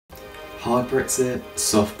Hard Brexit,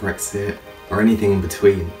 soft Brexit, or anything in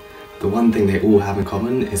between, the one thing they all have in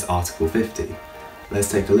common is Article 50.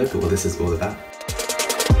 Let's take a look at what this is all about.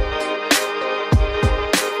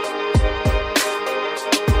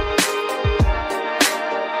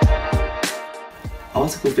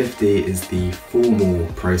 Article 50 is the formal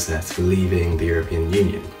process for leaving the European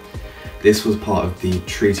Union. This was part of the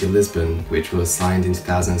Treaty of Lisbon, which was signed in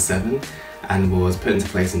 2007 and was put into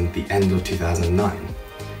place in the end of 2009.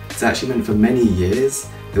 It's actually meant for many years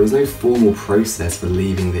there was no formal process for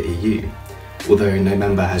leaving the EU, although no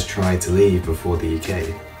member has tried to leave before the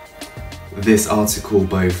UK. This article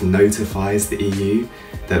both notifies the EU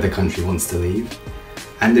that the country wants to leave,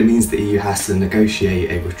 and it means the EU has to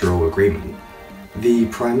negotiate a withdrawal agreement. The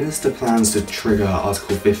Prime Minister plans to trigger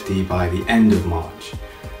Article 50 by the end of March.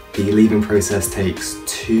 The leaving process takes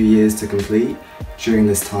 2 years to complete. During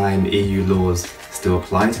this time, EU laws still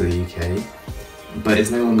apply to the UK, but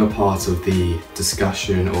it's no longer part of the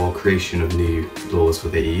discussion or creation of new laws for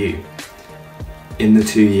the EU. In the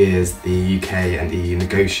 2 years, the UK and EU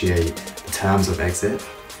negotiate the terms of exit.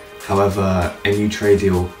 However, a new trade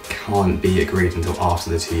deal can't be agreed until after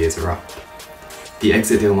the 2 years are up. The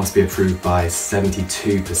exit deal must be approved by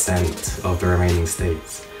 72% of the remaining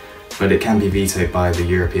states, but it can be vetoed by the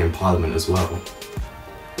European Parliament as well.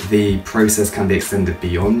 The process can be extended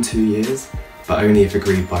beyond 2 years, but only if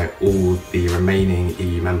agreed by all the remaining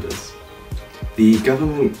EU members. The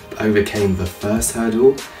government overcame the first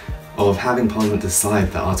hurdle of having Parliament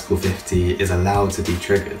decide that Article 50 is allowed to be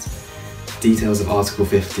triggered. Details of Article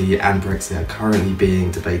 50 and Brexit are currently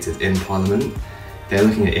being debated in Parliament. They're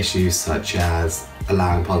looking at issues such as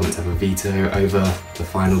allowing Parliament to have a veto over the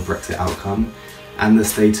final Brexit outcome and the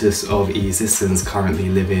status of EU citizens currently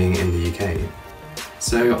living in the UK.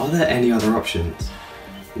 So are there any other options?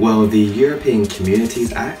 Well, the European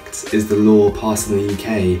Communities Act is the law passed in the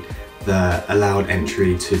UK that allowed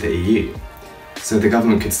entry to the EU. So the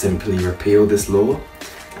government could simply repeal this law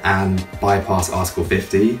and bypass Article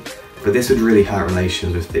 50, but this would really hurt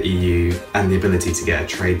relations with the EU and the ability to get a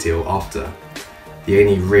trade deal after. The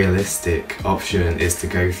only realistic option is to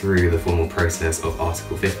go through the formal process of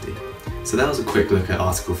Article 50. So that was a quick look at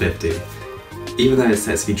Article 50. Even though it's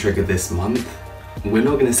set to be triggered this month, we're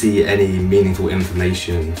not going to see any meaningful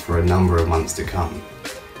information for a number of months to come.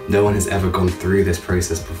 No one has ever gone through this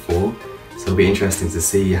process before, so it'll be interesting to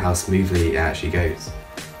see how smoothly it actually goes.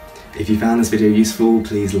 If you found this video useful,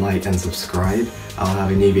 please like and subscribe. I'll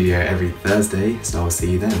have a new video every Thursday, so I'll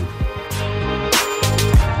see you then.